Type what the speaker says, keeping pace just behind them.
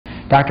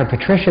Dr.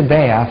 Patricia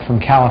Bea from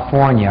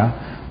California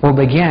will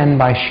begin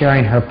by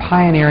sharing her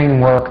pioneering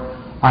work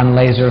on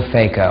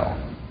Laserphaco.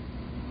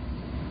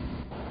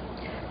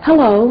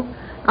 Hello,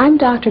 I'm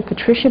Dr.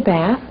 Patricia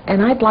Bea,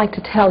 and I'd like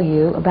to tell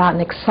you about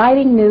an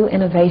exciting new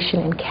innovation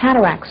in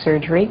cataract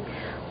surgery,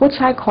 which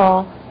I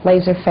call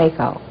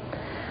Laserphaco.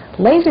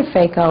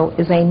 Laserphaco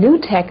is a new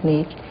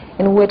technique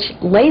in which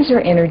laser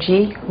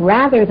energy,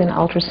 rather than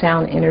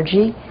ultrasound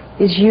energy,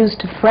 is used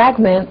to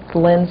fragment the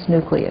lens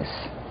nucleus.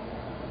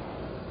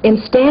 In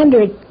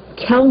standard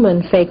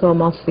Kelman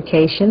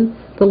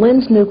phacoemulsification, the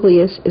lens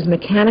nucleus is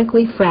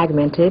mechanically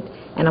fragmented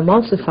and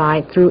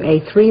emulsified through a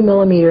 3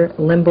 mm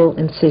limbal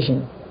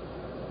incision.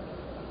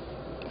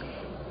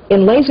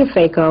 In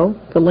Laserphaco,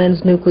 the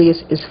lens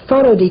nucleus is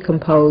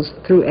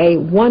photodecomposed through a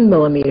 1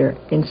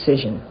 mm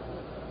incision.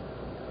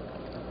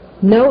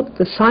 Note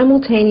the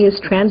simultaneous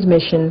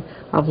transmission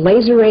of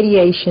laser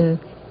radiation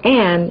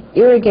and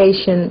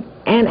irrigation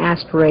and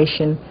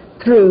aspiration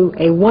through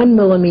a 1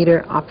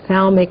 mm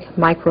ophthalmic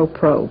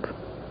microprobe.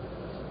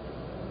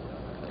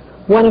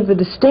 One of the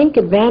distinct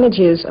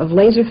advantages of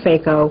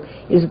Laserphaco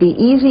is the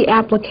easy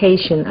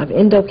application of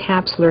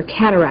endocapsular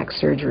cataract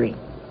surgery.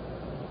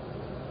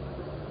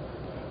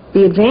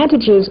 The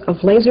advantages of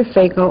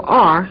Laserphaco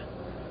are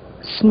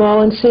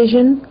small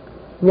incision,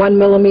 1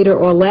 mm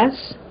or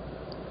less,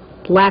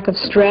 lack of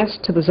stress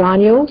to the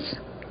zonules,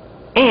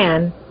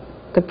 and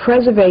the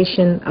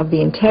preservation of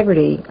the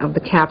integrity of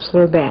the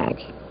capsular bag.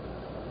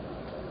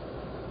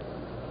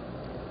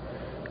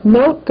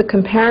 Note the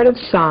comparative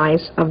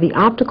size of the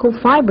optical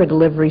fiber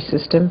delivery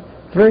system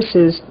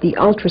versus the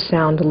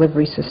ultrasound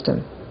delivery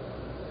system.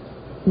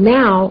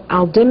 Now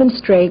I'll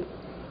demonstrate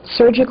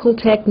surgical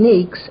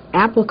techniques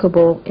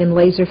applicable in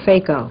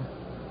Laserphaco.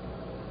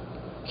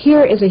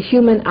 Here is a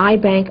human eye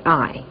bank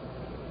eye.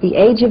 The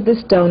age of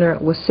this donor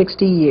was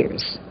 60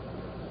 years.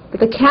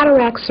 The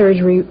cataract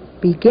surgery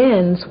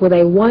begins with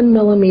a 1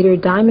 mm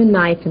diamond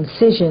knife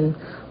incision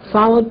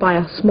followed by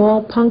a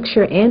small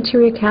puncture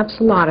anterior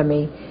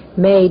capsulotomy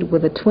made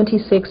with a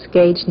 26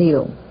 gauge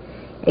needle.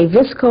 A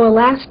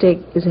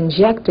viscoelastic is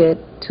injected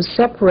to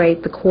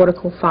separate the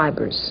cortical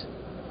fibers.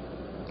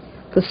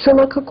 The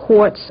silica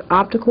quartz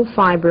optical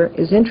fiber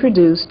is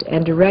introduced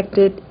and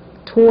directed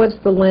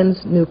towards the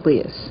lens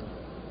nucleus.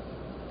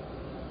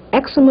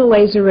 Excimer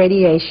laser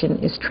radiation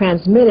is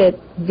transmitted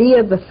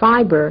via the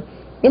fiber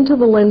into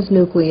the lens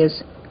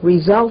nucleus,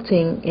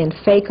 resulting in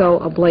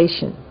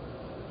phacoablation.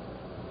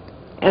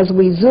 As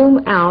we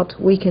zoom out,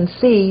 we can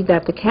see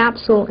that the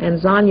capsule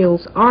and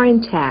zonules are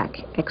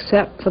intact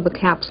except for the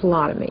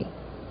capsulotomy.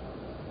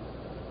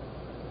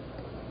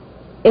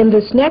 In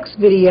this next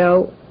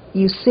video,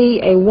 you see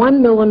a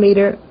 1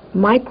 mm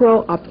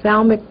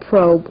micro-ophthalmic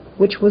probe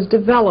which was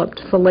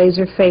developed for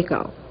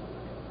Laserphaco.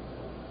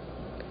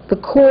 The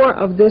core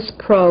of this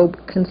probe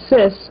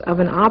consists of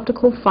an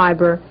optical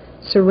fiber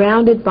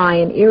surrounded by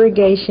an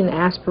irrigation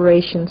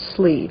aspiration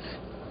sleeve.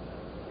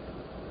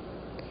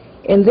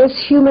 In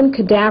this human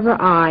cadaver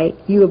eye,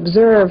 you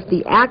observe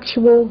the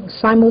actual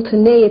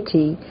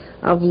simultaneity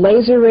of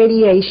laser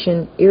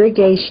radiation,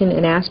 irrigation,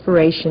 and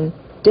aspiration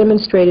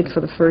demonstrated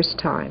for the first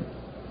time.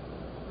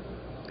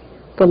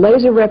 The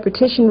laser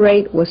repetition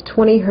rate was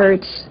 20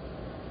 Hertz.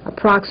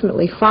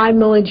 Approximately 5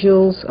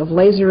 millijoules of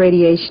laser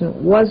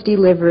radiation was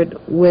delivered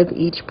with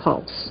each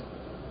pulse.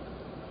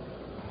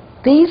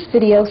 These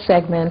video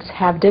segments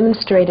have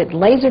demonstrated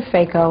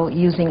Laserphaco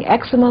using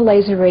excimer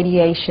laser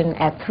radiation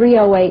at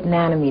 308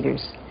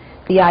 nanometers.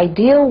 The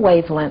ideal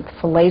wavelength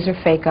for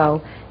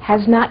Laserphaco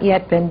has not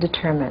yet been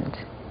determined.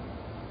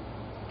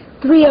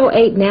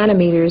 308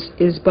 nanometers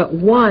is but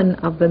one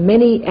of the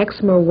many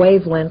excimer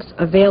wavelengths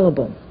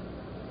available.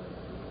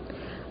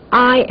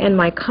 I and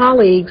my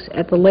colleagues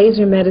at the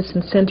Laser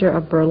Medicine Center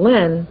of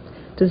Berlin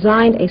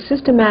designed a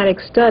systematic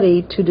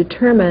study to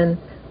determine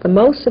the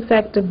most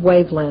effective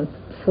wavelength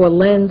for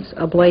lens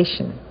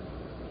ablation.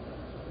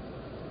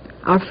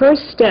 Our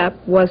first step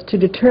was to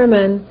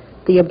determine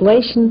the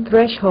ablation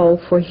threshold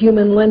for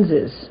human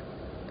lenses.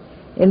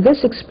 In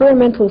this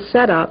experimental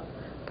setup,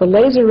 the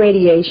laser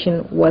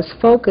radiation was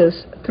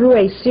focused through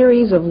a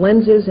series of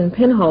lenses and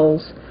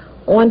pinholes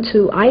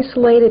onto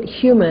isolated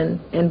human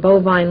and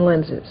bovine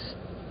lenses.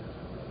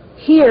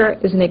 Here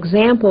is an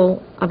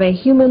example of a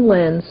human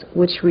lens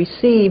which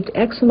received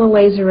excimer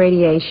laser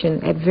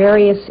radiation at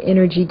various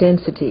energy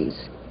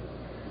densities.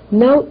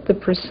 Note the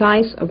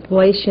precise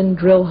ablation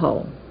drill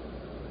hole.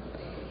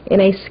 In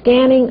a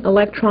scanning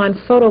electron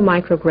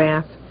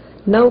photomicrograph,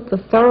 note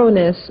the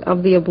thoroughness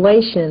of the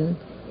ablation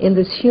in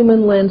this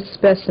human lens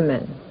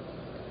specimen.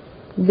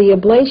 The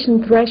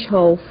ablation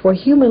threshold for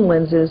human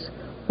lenses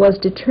was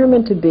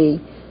determined to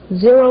be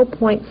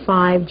 0.5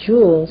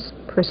 joules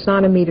per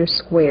centimeter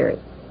squared.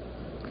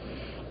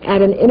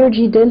 At an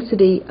energy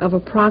density of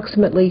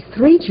approximately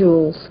 3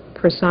 joules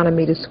per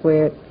centimeter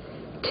squared,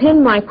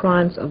 10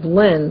 microns of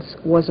lens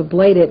was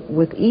ablated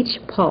with each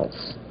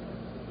pulse.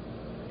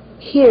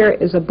 Here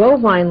is a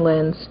bovine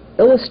lens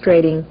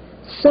illustrating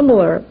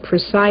similar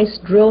precise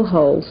drill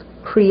holes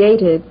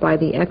created by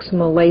the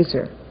excimer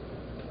laser.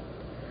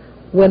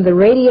 when the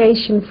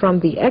radiation from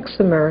the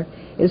excimer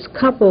is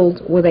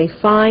coupled with a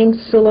fine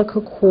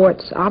silica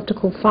quartz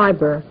optical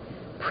fiber,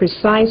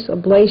 precise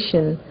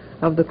ablation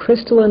of the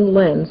crystalline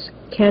lens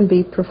can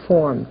be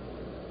performed.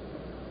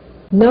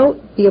 Note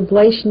the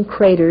ablation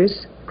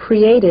craters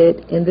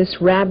created in this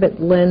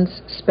rabbit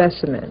lens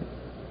specimen.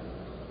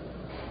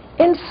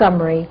 In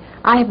summary,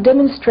 I have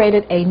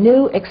demonstrated a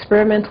new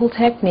experimental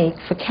technique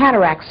for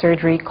cataract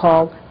surgery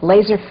called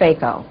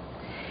Laserphaco.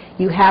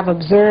 You have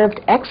observed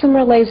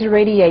excimer laser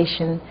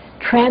radiation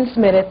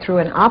transmitted through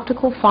an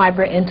optical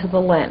fiber into the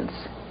lens.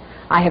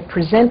 I have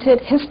presented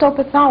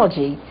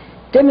histopathology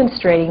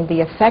demonstrating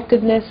the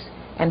effectiveness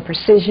and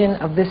precision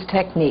of this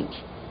technique.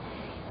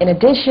 In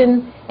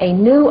addition, a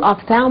new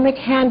ophthalmic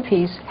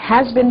handpiece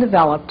has been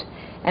developed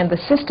and the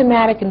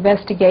systematic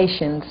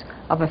investigations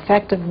of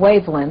effective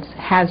wavelengths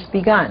has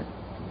begun.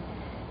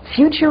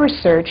 Future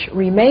research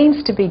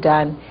remains to be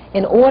done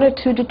in order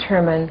to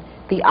determine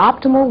the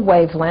optimal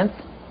wavelength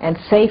and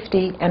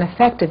safety and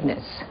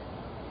effectiveness.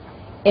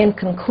 In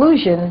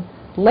conclusion,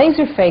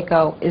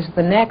 Laserphaco is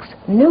the next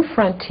new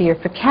frontier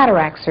for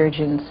cataract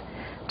surgeons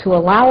to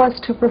allow us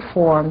to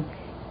perform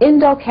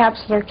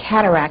endocapsular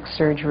cataract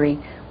surgery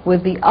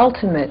with the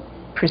ultimate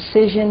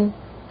precision,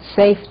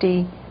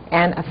 safety,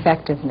 and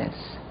effectiveness.